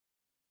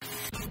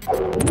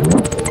Hello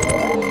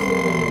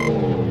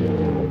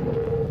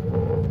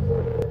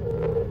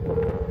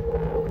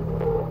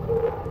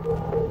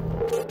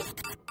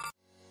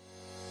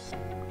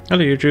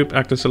YouTube,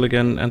 Actisil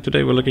again, and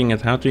today we're looking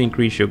at how to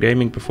increase your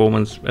gaming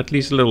performance at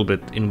least a little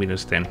bit in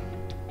Windows 10.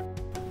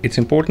 It's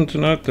important to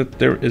note that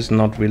there is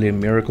not really a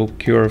miracle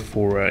cure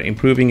for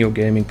improving your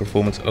gaming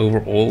performance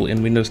overall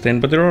in Windows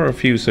 10, but there are a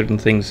few certain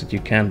things that you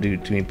can do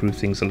to improve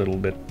things a little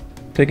bit.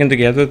 Taken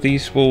together,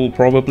 these will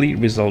probably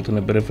result in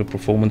a bit of a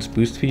performance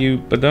boost for you,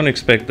 but don't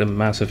expect a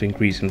massive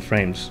increase in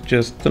frames,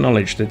 just the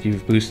knowledge that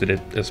you've boosted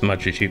it as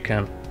much as you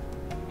can.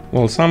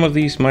 While some of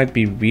these might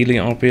be really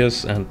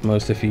obvious, and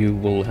most of you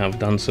will have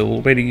done so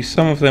already,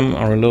 some of them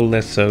are a little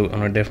less so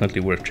and are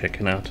definitely worth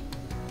checking out.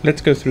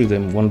 Let's go through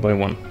them one by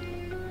one.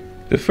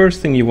 The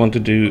first thing you want to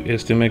do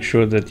is to make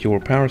sure that your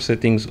power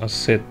settings are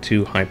set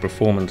to high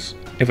performance.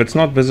 If it's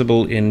not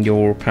visible in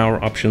your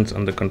power options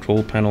on the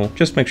control panel,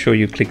 just make sure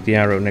you click the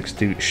arrow next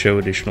to show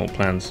additional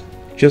plans.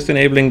 Just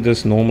enabling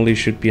this normally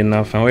should be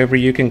enough, however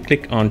you can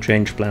click on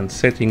change plan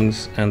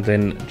settings and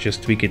then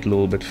just tweak it a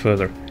little bit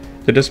further.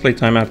 The display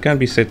timeout can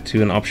be set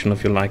to an option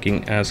of your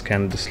liking, as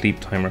can the sleep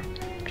timer.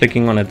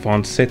 Clicking on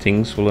advanced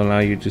settings will allow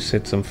you to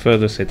set some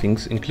further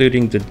settings,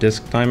 including the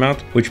disk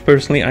timeout, which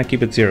personally I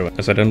keep at 0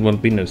 as I don't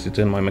want Windows to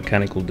turn my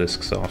mechanical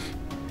disks off.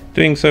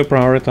 Doing so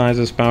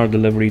prioritizes power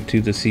delivery to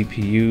the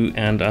CPU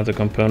and other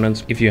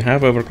components. If you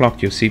have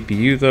overclocked your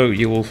CPU though,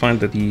 you will find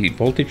that the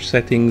voltage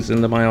settings in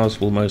the BIOS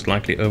will most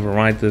likely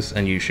override this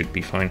and you should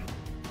be fine.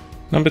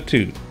 Number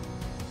 2.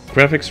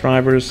 Graphics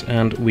drivers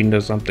and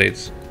Windows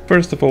updates.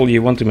 First of all,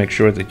 you want to make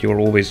sure that you're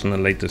always on the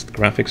latest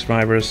graphics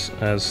drivers,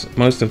 as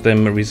most of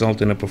them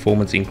result in a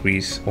performance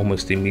increase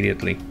almost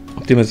immediately.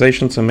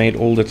 Optimizations are made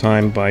all the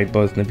time by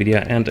both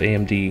Nvidia and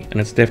AMD,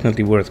 and it's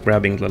definitely worth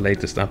grabbing the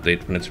latest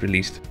update when it's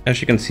released. As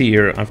you can see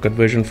here, I've got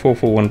version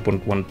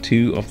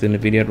 441.12 of the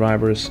Nvidia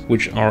drivers,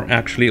 which are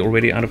actually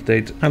already out of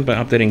date, and by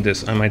updating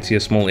this I might see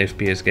a small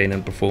FPS gain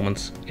in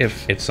performance,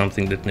 if it's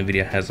something that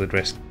Nvidia has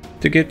addressed.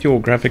 To get your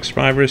graphics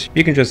drivers,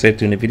 you can just head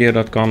to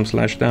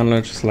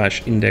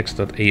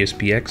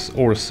nvidia.com/download/index.aspx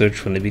or search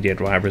for Nvidia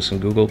drivers in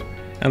Google,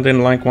 and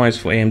then likewise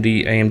for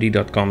AMD,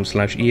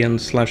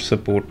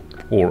 amd.com/en/support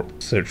or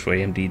search for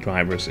AMD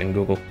drivers in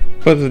Google.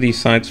 Both of these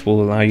sites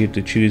will allow you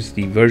to choose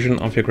the version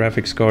of your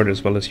graphics card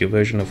as well as your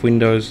version of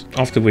Windows,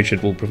 after which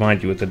it will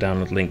provide you with a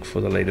download link for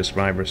the latest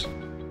drivers.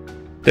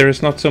 There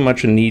is not so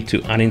much a need to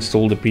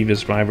uninstall the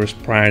previous drivers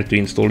prior to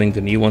installing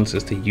the new ones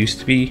as they used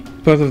to be.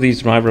 Both of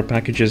these driver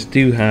packages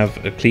do have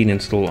a clean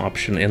install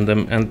option in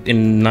them, and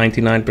in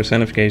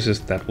 99% of cases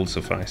that will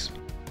suffice.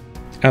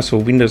 As for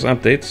Windows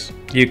updates,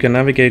 you can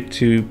navigate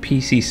to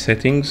PC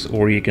settings,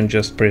 or you can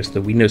just press the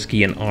Windows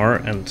key and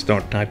R and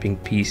start typing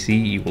PC.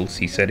 You will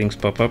see settings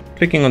pop up.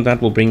 Clicking on that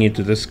will bring you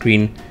to this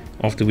screen,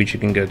 after which you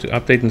can go to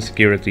Update and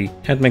Security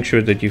and make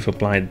sure that you've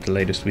applied the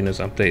latest Windows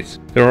updates.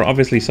 There are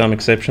obviously some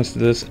exceptions to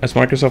this, as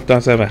Microsoft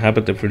does have a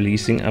habit of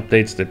releasing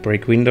updates that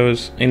break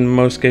Windows. In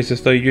most cases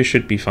though, you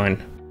should be fine.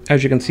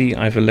 As you can see,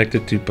 I've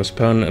elected to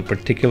postpone a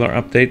particular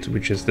update,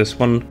 which is this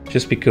one,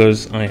 just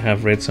because I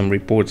have read some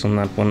reports on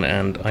that one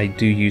and I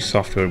do use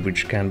software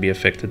which can be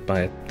affected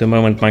by it. The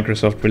moment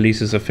Microsoft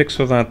releases a fix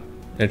for that,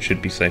 it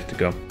should be safe to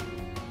go.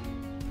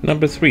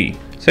 Number 3.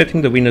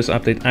 Setting the Windows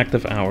Update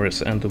active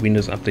hours and the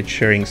Windows Update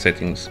sharing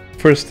settings.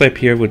 First step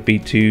here would be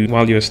to,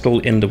 while you're still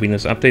in the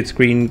Windows Update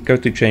screen, go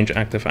to change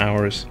active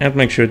hours and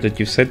make sure that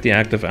you've set the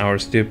active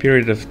hours to a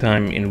period of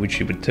time in which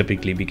you would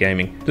typically be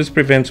gaming. This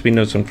prevents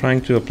Windows from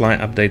trying to apply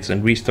updates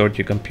and restart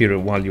your computer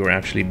while you're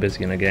actually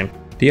busy in a game.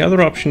 The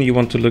other option you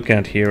want to look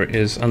at here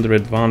is under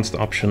Advanced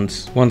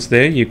Options. Once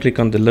there, you click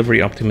on Delivery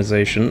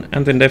Optimization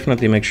and then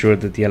definitely make sure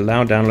that the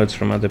Allow Downloads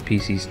from Other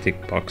PCs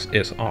tick box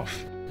is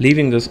off.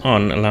 Leaving this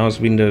on allows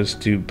Windows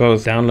to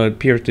both download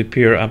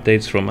peer-to-peer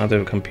updates from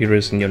other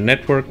computers in your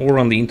network or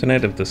on the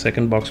internet if the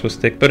second box was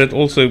ticked, but it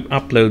also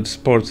uploads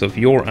parts of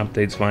your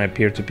updates via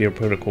peer-to-peer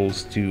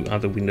protocols to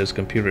other Windows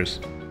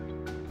computers.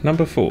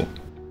 Number 4.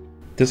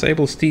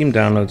 Disable Steam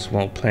downloads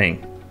while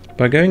playing.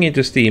 By going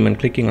into Steam and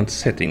clicking on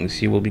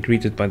Settings, you will be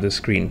greeted by this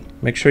screen.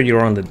 Make sure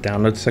you're on the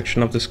Download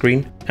section of the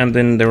screen, and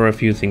then there are a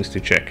few things to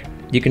check.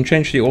 You can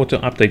change the auto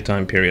update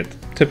time period.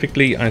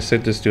 Typically I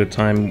set this to a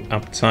time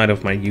outside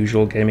of my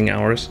usual gaming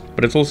hours,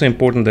 but it's also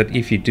important that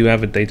if you do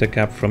have a data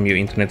cap from your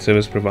internet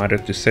service provider,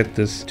 to set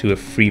this to a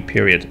free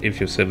period if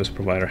your service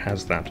provider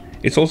has that.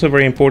 It's also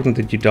very important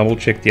that you double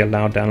check the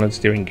Allow Downloads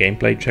during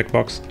gameplay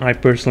checkbox. I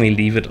personally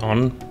leave it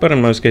on, but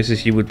in most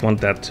cases you would want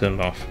that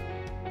turned off.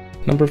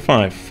 Number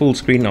 5. Full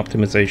screen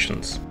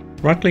optimizations.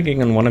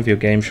 Right-clicking on one of your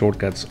game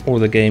shortcuts or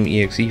the game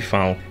exe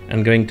file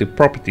and going to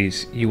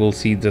Properties, you will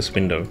see this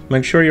window.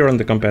 Make sure you're on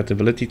the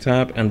Compatibility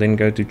tab and then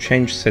go to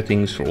Change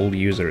Settings for all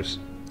users.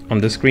 On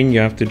this screen you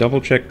have to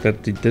double check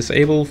that the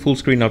Disable Full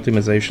Screen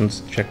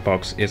Optimizations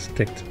checkbox is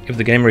ticked. If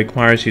the game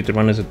requires you to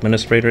run as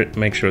administrator,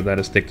 make sure that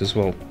is ticked as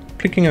well.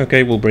 Clicking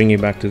OK will bring you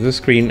back to this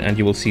screen and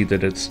you will see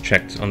that it's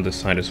checked on this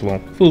side as well.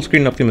 Full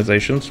screen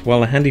optimizations,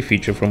 while a handy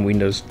feature from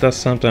Windows, does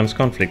sometimes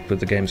conflict with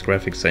the game's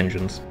graphics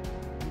engines.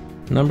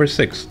 Number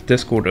 6.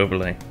 Discord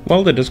overlay.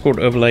 While the Discord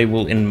overlay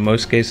will in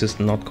most cases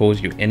not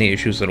cause you any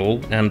issues at all,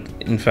 and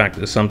in fact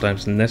is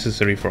sometimes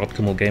necessary for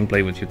optimal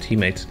gameplay with your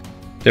teammates,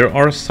 there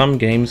are some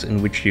games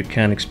in which you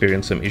can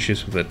experience some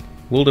issues with it,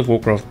 World of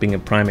Warcraft being a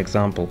prime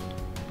example.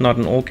 Not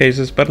in all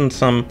cases, but in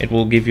some it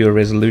will give you a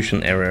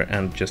resolution error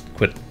and just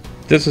quit.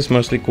 This is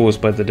mostly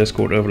caused by the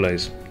Discord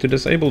overlays. To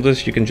disable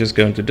this, you can just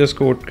go into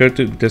Discord, go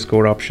to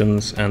Discord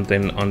options, and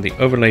then on the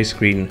overlay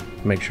screen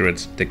make sure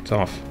it's ticked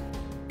off.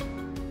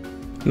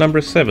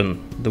 Number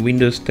 7. The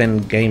Windows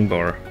 10 Game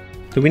Bar.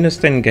 The Windows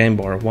 10 Game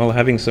Bar, while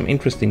having some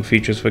interesting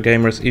features for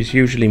gamers, is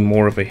usually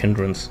more of a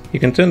hindrance. You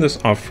can turn this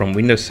off from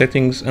Windows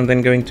Settings and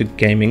then going to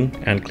Gaming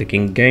and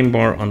clicking Game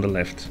Bar on the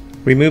left.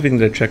 Removing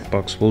the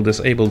checkbox will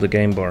disable the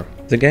game bar.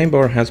 The game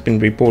bar has been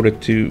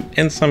reported to,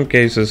 in some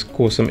cases,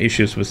 cause some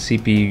issues with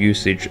CPU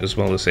usage as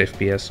well as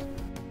FPS.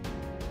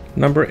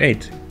 Number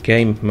 8.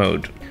 Game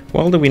Mode.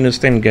 While the Windows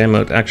 10 Game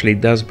Mode actually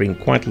does bring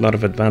quite a lot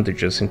of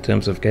advantages in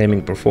terms of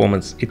gaming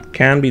performance, it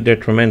can be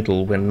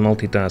detrimental when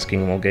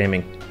multitasking while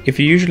gaming. If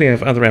you usually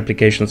have other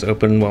applications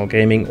open while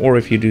gaming, or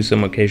if you do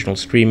some occasional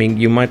streaming,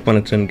 you might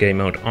want to turn Game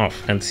Mode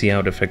off and see how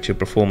it affects your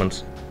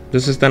performance.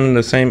 This is done in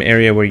the same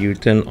area where you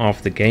turn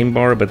off the game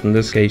bar, but in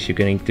this case you're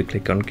going to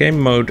click on Game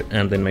Mode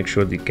and then make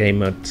sure the Game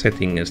Mode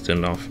setting is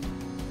turned off.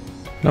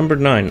 Number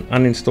 9.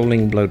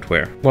 Uninstalling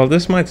bloatware. While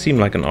this might seem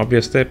like an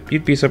obvious step,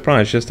 you'd be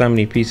surprised just how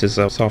many pieces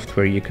of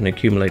software you can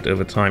accumulate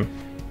over time.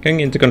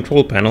 Going into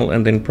Control Panel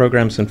and then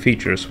Programs and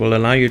Features will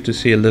allow you to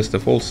see a list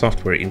of all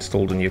software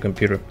installed on your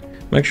computer.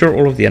 Make sure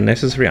all of the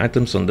unnecessary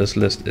items on this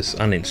list is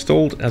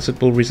uninstalled, as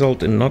it will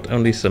result in not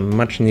only some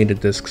much needed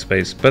disk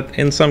space, but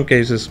in some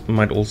cases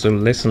might also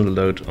lessen the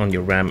load on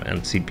your RAM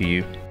and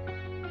CPU.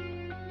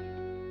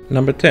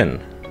 Number 10.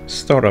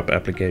 Startup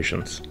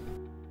applications.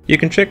 You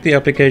can check the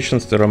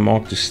applications that are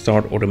marked to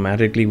start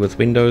automatically with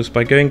Windows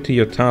by going to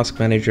your Task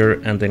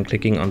Manager and then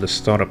clicking on the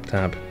Startup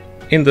tab.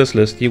 In this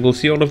list you will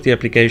see all of the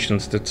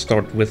applications that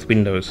start with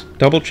Windows.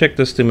 Double check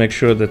this to make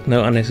sure that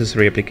no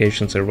unnecessary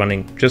applications are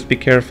running. Just be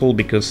careful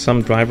because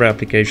some driver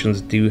applications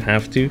do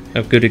have to,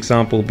 a good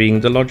example being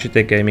the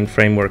Logitech Gaming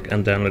Framework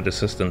and Download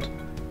Assistant.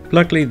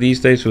 Luckily these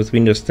days with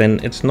Windows 10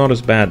 it's not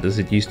as bad as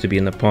it used to be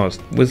in the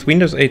past. With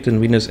Windows 8 and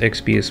Windows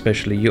XP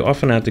especially, you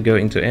often have to go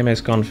into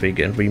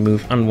MS-config and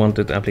remove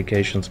unwanted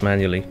applications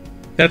manually.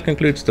 That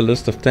concludes the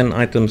list of 10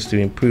 items to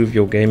improve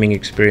your gaming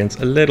experience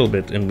a little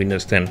bit in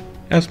Windows 10.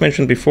 As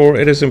mentioned before,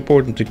 it is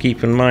important to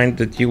keep in mind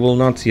that you will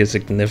not see a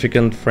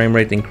significant frame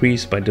rate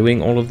increase by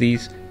doing all of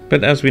these,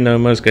 but as we know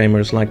most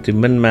gamers like to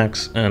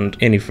min-max and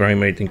any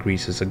frame rate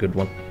increase is a good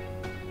one.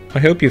 I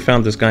hope you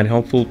found this guide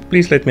helpful.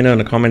 Please let me know in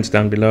the comments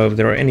down below if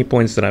there are any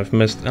points that I've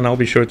missed, and I'll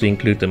be sure to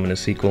include them in a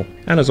sequel.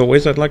 And as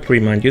always, I'd like to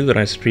remind you that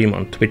I stream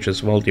on Twitch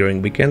as well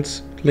during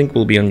weekends. Link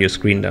will be on your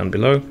screen down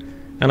below,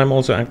 and I'm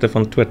also active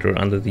on Twitter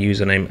under the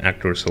username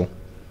ActorSil.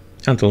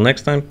 Until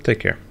next time, take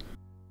care.